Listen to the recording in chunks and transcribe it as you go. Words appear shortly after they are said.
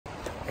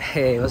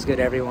Hey, what's good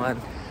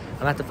everyone?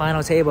 I'm at the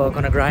final table,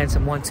 gonna grind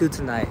some 1-2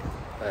 tonight.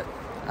 But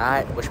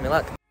alright, wish me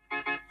luck.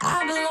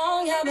 I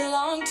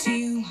belong to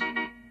you.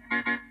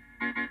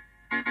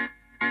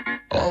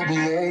 I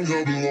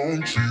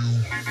belong to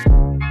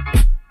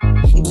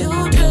you.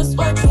 Do just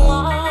what you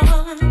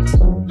want.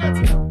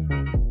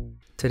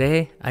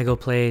 Today, I go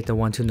play the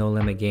 1-2 no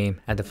limit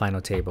game at the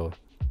final table.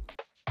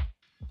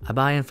 I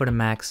buy in for the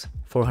max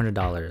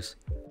 $400.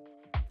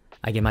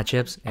 I get my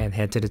chips and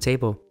head to the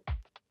table.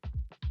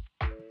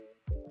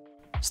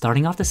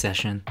 Starting off the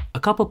session, a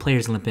couple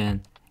players limp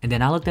in, and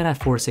then I looked at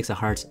 4-6 of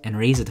hearts and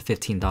raise it to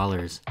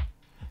 $15.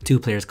 Two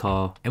players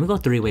call, and we go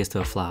 3 ways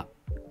to a flop.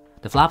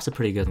 The flop's a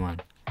pretty good one.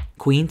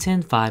 Queen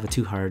 10-5 of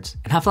 2 hearts,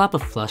 and I flop a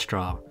flush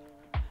draw.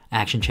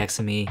 Action checks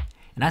to me,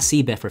 and I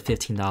c-bet for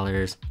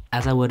 $15,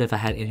 as I would if I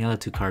had any other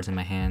 2 cards in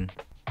my hand.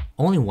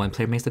 Only one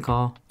player makes the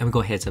call, and we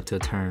go heads up to a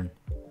turn.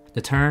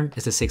 The turn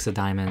is the 6 of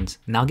diamonds,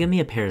 now give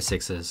me a pair of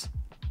 6s.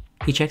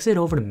 He checks it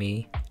over to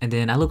me, and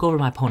then I look over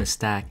my opponent's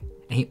stack,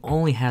 and he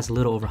only has a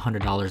little over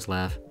 $100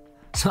 left.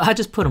 So I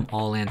just put him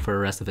all in for the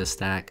rest of his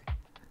stack.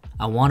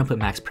 I want to put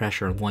max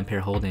pressure on 1 pair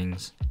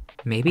holdings.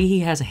 Maybe he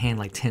has a hand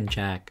like 10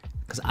 jack,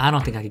 because I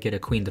don't think I could get a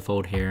queen to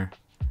fold here.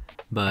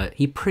 But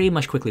he pretty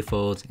much quickly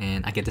folds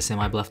and I get the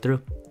semi bluff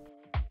through.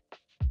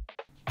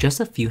 Just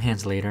a few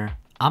hands later,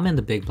 I'm in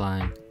the big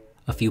blind.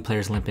 A few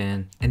players limp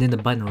in, and then the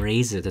button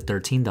raises to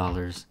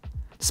 $13.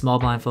 The small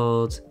blind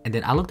folds, and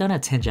then I look down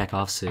at 10 jack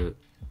offsuit.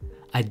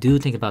 I do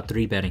think about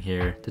 3-betting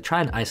here to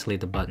try and isolate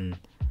the button,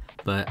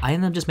 but I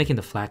end up just making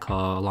the flat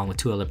call along with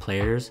 2 other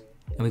players,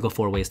 and we go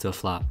 4 ways to a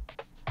flop.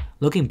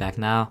 Looking back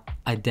now,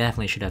 I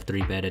definitely should have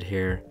 3-betted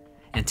here,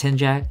 and 10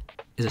 jack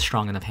is a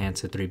strong enough hand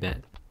to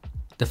 3-bet.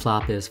 The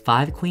flop is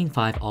 5 queen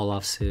 5 all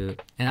offsuit,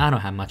 and I don't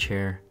have much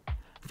here.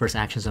 First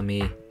action's on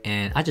me,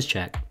 and I just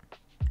check.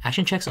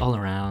 Action checks all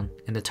around,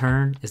 and the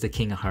turn is the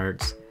king of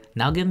hearts,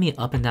 now give me an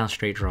up and down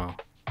straight draw.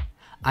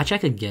 I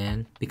check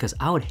again because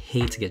I would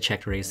hate to get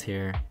check raised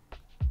here.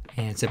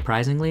 And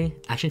surprisingly,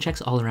 action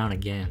checks all around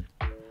again.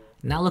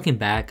 Now looking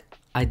back,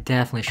 I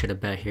definitely should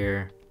have bet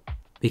here.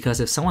 Because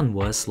if someone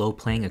was slow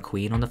playing a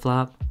queen on the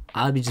flop,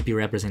 I would just be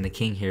representing the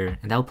king here,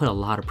 and that would put a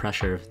lot of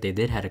pressure if they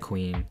did have a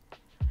queen.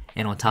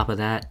 And on top of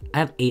that, I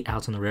have 8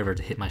 outs on the river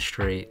to hit my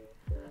straight.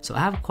 So I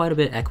have quite a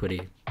bit of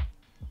equity.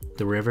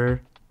 The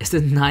river is the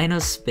 9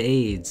 of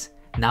spades,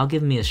 now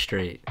give me a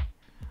straight.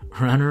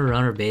 Runner,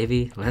 runner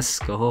baby, let's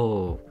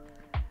go.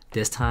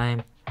 This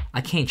time, I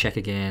can't check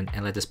again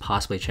and let this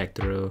possibly check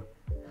through.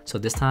 So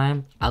this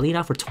time, I lead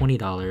out for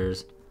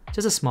 $20,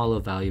 just a small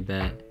little value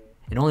bet,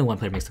 and only one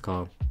player makes the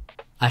call.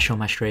 I show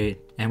my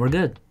straight, and we're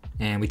good,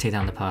 and we take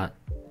down the pot.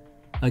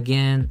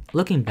 Again,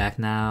 looking back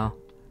now,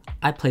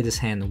 I played this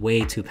hand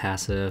way too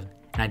passive,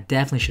 and I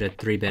definitely should have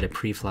 3-betted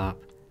pre-flop.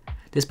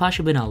 This pot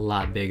should have been a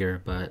lot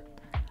bigger, but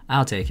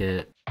I'll take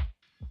it.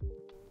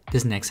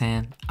 This next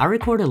hand, I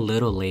recorded a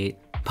little late,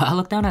 but I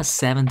looked down at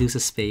 7 deuce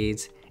of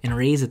spades and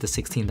raised it to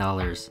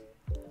 $16.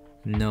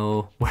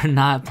 No, we're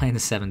not playing the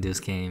 7 deuce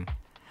game,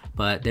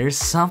 but there's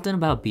something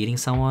about beating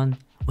someone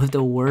with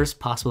the worst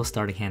possible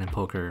starting hand in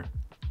poker.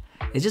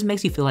 It just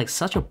makes you feel like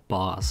such a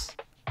boss,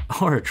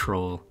 or a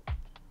troll.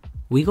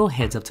 We go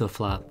heads up to a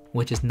flop,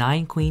 which is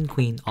 9 queen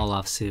queen all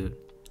offsuit.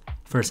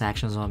 First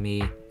action's on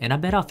me, and I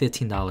bet out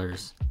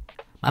 $15.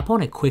 My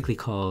opponent quickly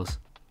calls,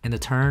 and the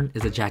turn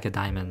is a jack of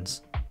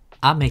diamonds.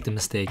 I make the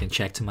mistake and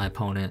check to my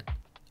opponent.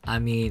 I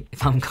mean,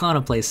 if I'm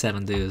gonna play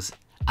 7 deuce,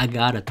 I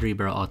gotta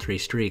 3-barrel all 3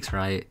 streaks,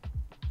 right?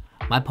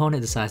 My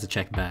opponent decides to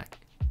check back.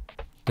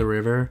 The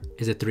river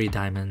is a 3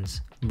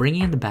 diamonds,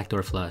 bringing in the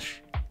backdoor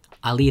flush.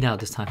 I lead out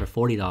this time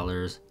for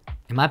 $40,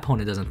 and my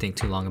opponent doesn't think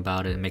too long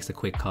about it and makes a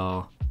quick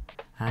call.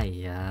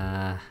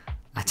 I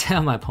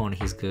tell my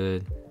opponent he's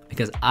good,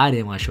 because I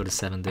didn't want to show the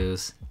 7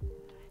 deuce.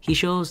 He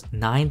shows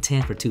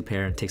 9-10 for 2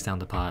 pair and takes down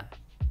the pot.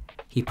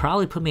 He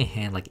probably put me a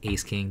hand like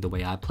ace king the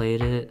way I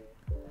played it.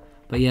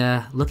 But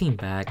yeah, looking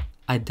back,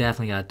 I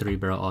definitely got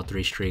 3-barrel all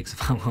 3 streaks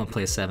if I'm gonna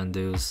play 7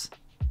 deuce.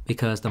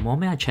 Because the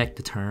moment I checked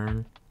the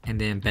turn and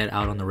then bet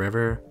out on the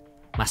river,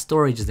 my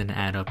story just didn't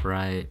add up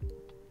right.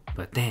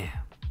 But damn.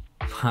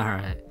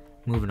 Alright,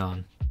 moving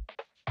on.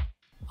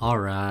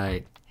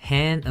 Alright,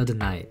 hand of the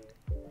night.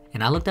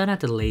 And I look down at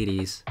the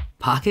ladies,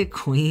 pocket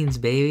queens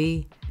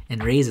baby,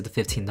 and raise it to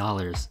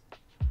 $15.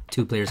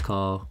 2 players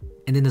call,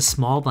 and then the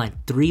small blind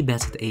 3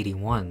 bets at the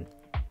 81.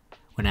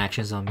 When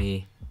action's on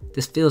me,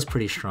 this feels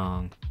pretty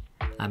strong.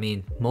 I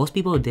mean, most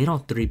people, they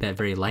don't 3-bet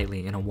very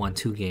lightly in a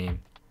 1-2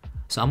 game.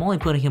 So I'm only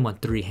putting him on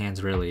 3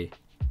 hands really.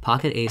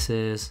 Pocket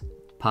aces,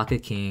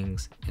 pocket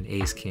kings, and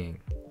ace king.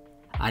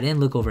 I didn't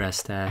look over at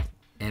stack,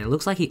 and it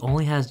looks like he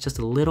only has just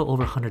a little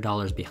over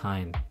 $100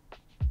 behind.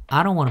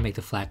 I don't want to make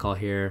the flat call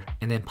here,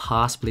 and then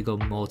possibly go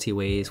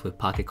multi-ways with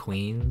pocket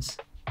queens.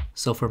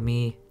 So for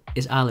me,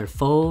 it's either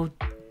fold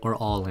or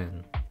all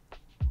in.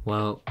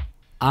 Well,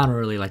 I don't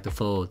really like to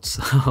fold,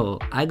 so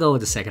I go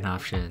with the second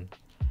option.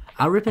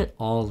 I rip it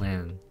all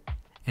in,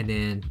 and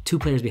then 2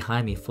 players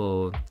behind me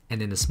fold,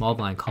 and then the small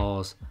blind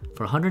calls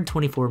for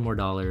 $124 more,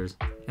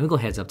 and we go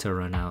heads up to a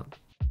run out.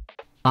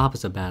 Flop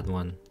is a bad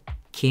one.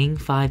 King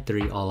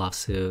 5-3 all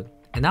offsuit,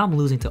 and now I'm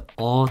losing to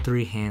all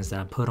 3 hands that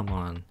I put him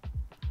on.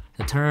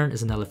 The turn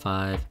is another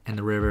 5, and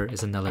the river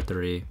is another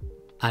 3.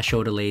 I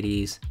show the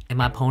ladies, and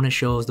my opponent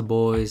shows the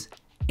boys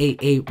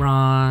 8-8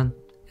 Ron,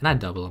 and I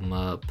double them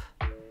up.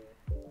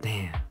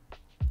 Damn,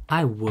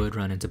 I would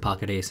run into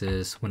pocket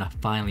aces when I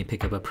finally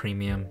pick up a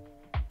premium.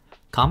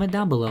 Comment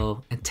down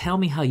below and tell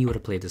me how you would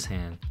have played this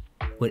hand.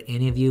 Would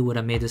any of you would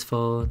have made this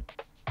fold?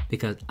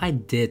 Because I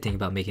did think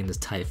about making this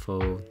tight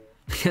fold,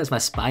 because my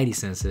spidey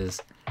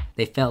senses,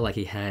 they felt like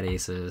he had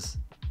aces.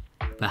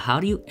 But how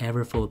do you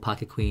ever fold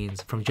pocket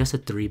queens from just a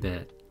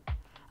 3-bet?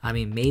 I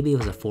mean, maybe it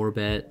was a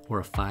 4-bet or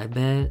a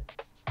 5-bet,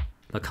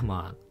 but come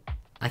on,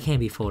 I can't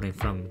be folding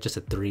from just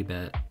a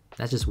 3-bet.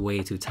 That's just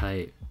way too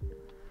tight.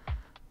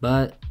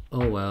 But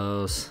oh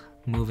wells,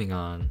 moving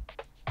on.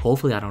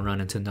 Hopefully I don't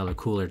run into another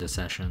cooler this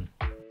session.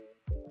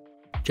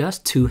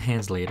 Just 2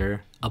 hands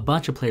later, a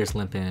bunch of players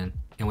limp in,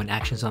 and when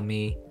action's on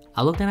me,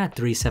 I look down at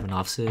 3-7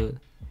 offsuit,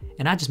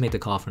 and I just make the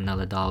call for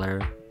another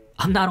 $1.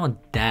 I'm not on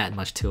that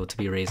much tilt to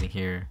be raising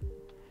here.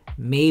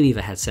 Maybe if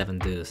I had 7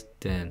 deuce,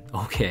 then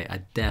okay, I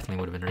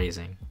definitely would have been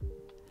raising.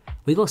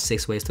 We go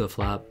 6 ways to a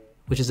flop,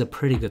 which is a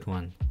pretty good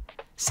one.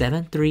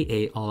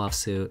 7-3-8 all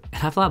offsuit,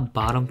 and I flop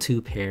bottom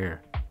 2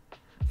 pair.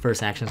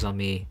 First action's on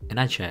me, and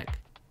I check.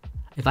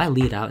 If I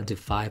lead out into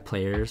 5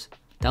 players,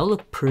 that will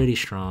look pretty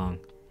strong,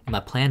 and my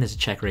plan is to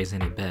check raise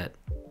any bet.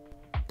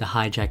 The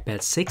hijack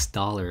bet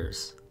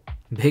 $6.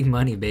 Big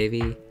money,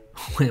 baby.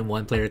 When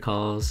one player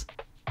calls,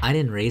 I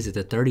didn't raise it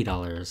to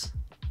 $30.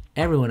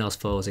 Everyone else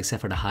folds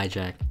except for the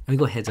hijack, and we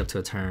go heads up to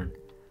a turn.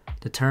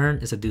 The turn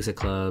is a deuce of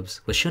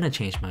clubs, which shouldn't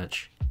change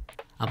much.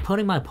 I'm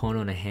putting my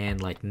opponent in a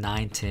hand like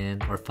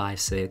 9-10 or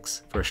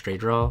 5-6 for a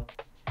straight draw,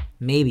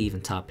 maybe even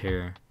top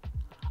pair.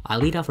 I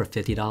lead out for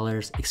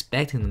 $50,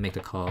 expecting to make the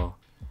call,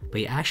 but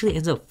he actually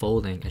ends up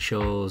folding and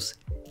shows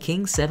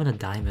King 7 of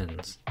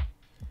diamonds.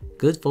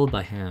 Good fold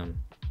by him,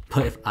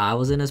 but if I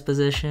was in his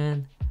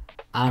position,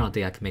 I don't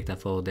think I could make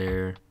that fold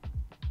there.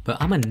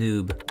 But I'm a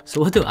noob, so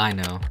what do I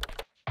know?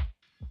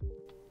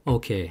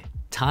 Okay,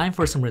 time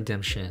for some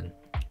redemption.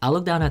 I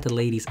look down at the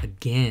ladies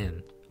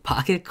again.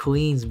 Pocket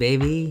queens,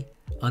 baby!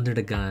 Under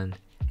the gun,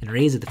 and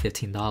raise it to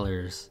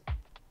 $15.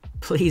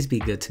 Please be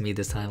good to me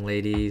this time,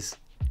 ladies.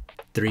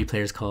 3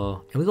 players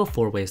call, and we go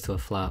 4 ways to a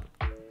flop.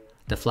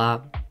 The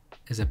flop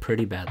is a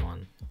pretty bad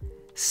one.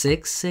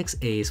 6-6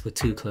 ace with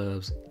 2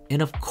 clubs,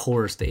 and of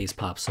course the ace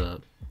pops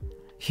up.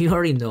 You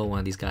already know one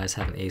of these guys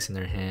have an ace in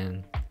their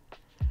hand.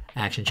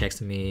 Action checks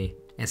to me,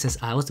 and since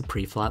I was the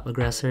pre-flop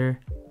aggressor,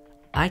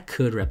 I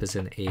could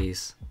represent an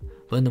ace,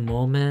 but in the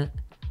moment,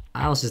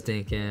 I was just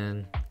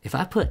thinking, if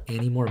I put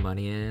any more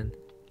money in,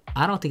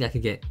 I don't think I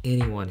could get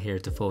anyone here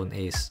to fold an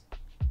ace.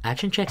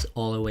 Action checks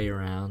all the way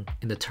around,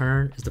 and the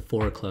turn is the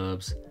 4 of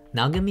clubs.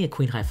 Now give me a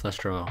queen high flush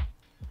draw.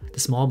 The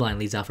small blind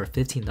leads out for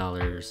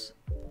 $15.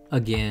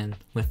 Again,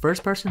 when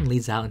first person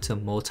leads out into a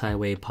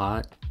multi-way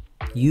pot,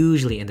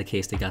 usually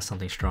indicates they got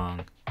something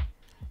strong.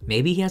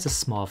 Maybe he has a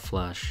small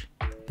flush,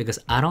 because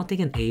I don't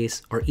think an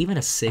ace or even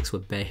a 6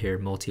 would bet here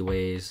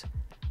multi-ways,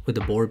 with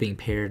the board being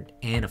paired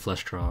and a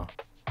flush draw.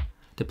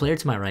 The player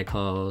to my right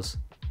calls,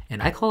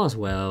 and I call as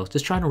well,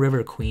 just trying to river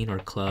a queen or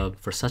a club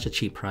for such a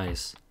cheap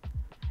price.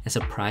 And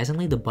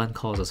surprisingly, the button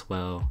calls as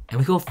well, and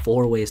we go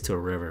 4 ways to a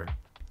river.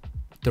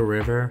 The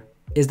river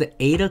is the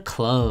 8 of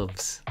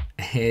clubs.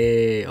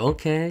 Hey,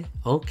 okay.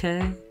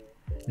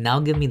 Now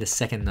give me the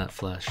second nut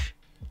flush.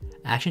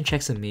 Action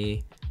checks to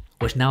me,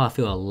 which now I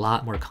feel a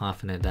lot more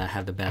confident that I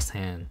have the best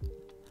hand.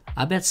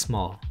 I bet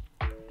small,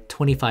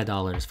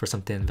 $25 for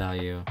some thin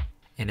value,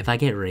 and if I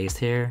get raised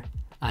here,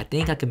 I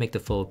think I can make the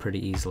fold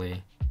pretty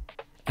easily.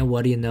 And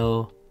what do you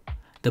know?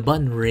 The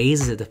button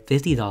raises it to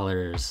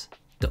 $50,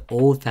 the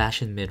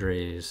old-fashioned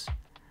mid-raise.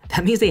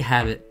 That means they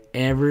have it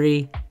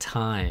every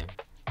time.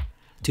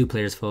 2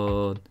 players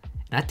fold,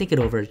 and I think it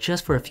over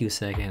just for a few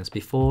seconds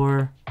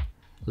before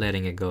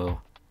letting it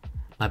go.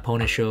 My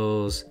opponent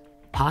shows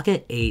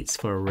pocket 8s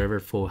for a river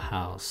full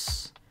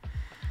house.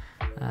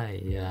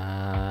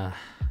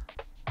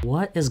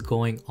 What is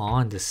going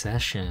on this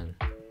session?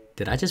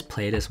 Did I just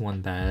play this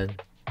one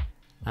bad?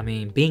 I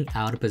mean, being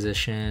out of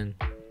position,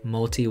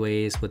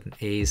 multi-ways with an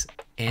ace,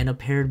 and a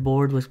paired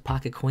board with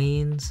pocket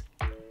queens?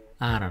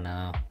 I don't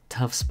know,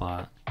 tough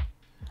spot.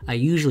 I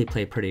usually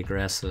play pretty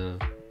aggressive,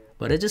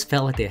 but it just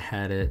felt like they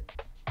had it.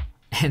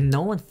 And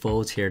no one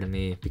folds here to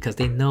me because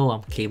they know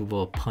I'm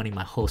capable of punting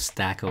my whole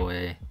stack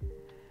away.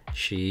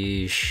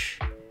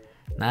 Sheesh.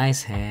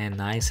 Nice hand,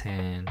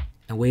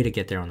 and way to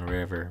get there on the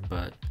river,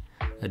 but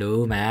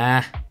ado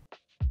meh.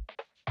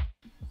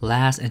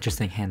 Last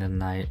interesting hand of the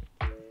night.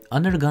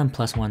 Under the gun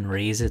 +1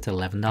 raises it to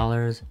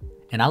 $11,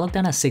 and I look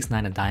down at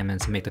 6-9 of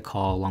diamonds to make the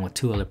call along with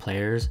 2 other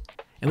players,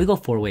 and we go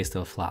 4 ways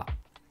to a flop.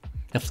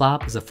 The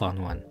flop is a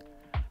fun one.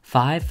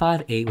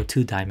 5-5-8 with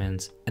 2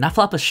 diamonds, and I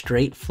flop a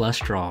straight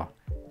flush draw.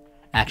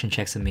 Action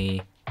checks to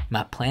me.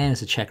 My plan is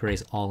to check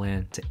raise all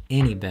in to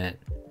any bet,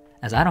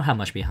 as I don't have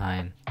much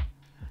behind.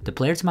 The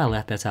player to my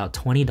left bets out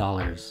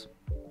 $20.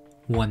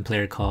 1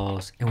 player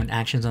calls, and when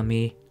action's on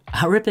me,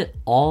 I rip it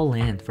all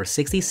in for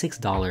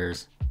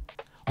 $66.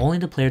 Only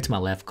the player to my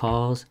left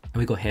calls, and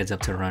we go heads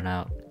up to run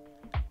out.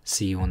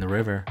 See you on the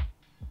river.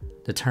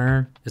 The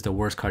turn is the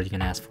worst card you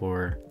can ask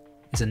for.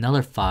 It's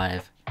another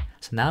 5.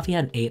 So now if he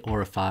had an 8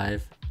 or a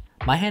 5,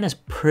 my hand is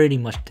pretty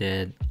much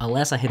dead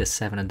unless I hit a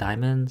 7 of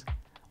diamonds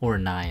or a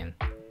 9.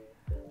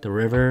 The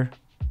river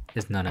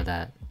is none of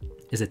that.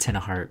 It's a 10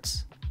 of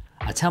hearts.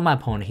 I tell my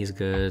opponent he's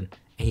good,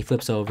 and he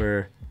flips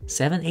over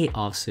 7-8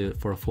 offsuit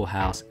for a full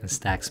house and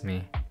stacks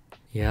me.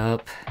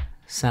 Yup,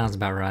 sounds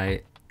about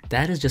right.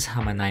 That is just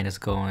how my night is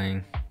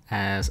going,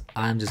 as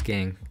I'm just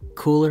getting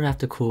cooler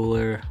after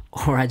cooler,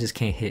 or I just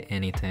can't hit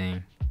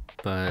anything.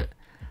 But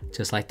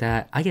just like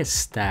that, I get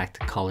stacked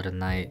to call it a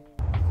night.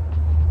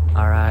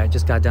 Alright,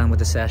 just got done with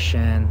the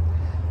session.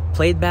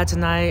 Played bad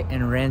tonight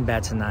and ran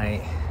bad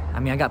tonight. I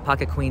mean, I got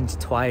pocket queens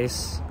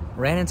twice,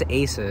 ran into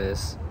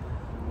aces,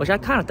 which I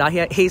kind of thought he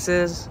had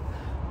aces,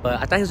 but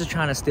I thought he was just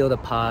trying to steal the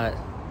pot.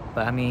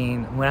 But I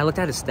mean, when I looked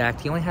at his stack,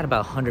 he only had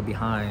about 100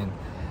 behind.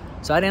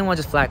 So I didn't want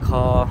to just flat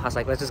call. I was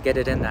like, let's just get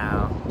it in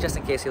now, just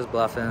in case he was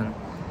bluffing.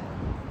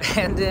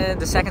 And then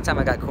the second time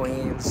I got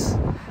queens,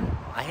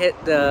 I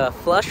hit the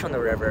flush on the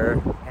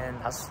river,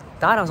 and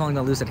thought I was only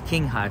gonna lose at a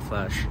king high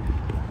flush.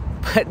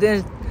 But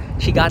then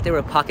she got there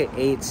with pocket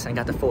 8s and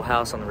got the full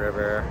house on the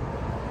river.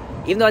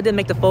 Even though I didn't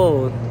make the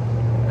fold,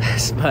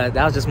 but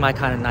that was just my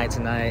kind of night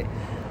tonight.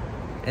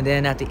 And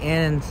then at the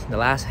end, the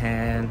last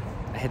hand,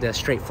 I hit the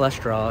straight flush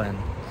draw, and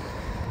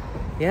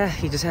yeah,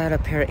 he just had a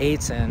pair of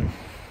 8s, and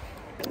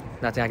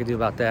nothing I could do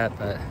about that.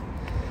 But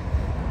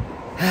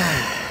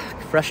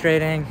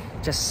frustrating,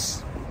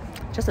 just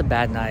a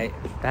bad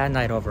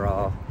night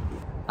overall.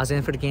 I was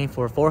in for the game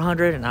for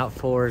 400 and out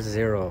for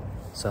 0.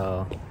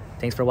 So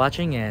thanks for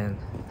watching, and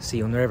see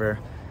you in the river.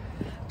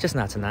 Just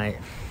not tonight.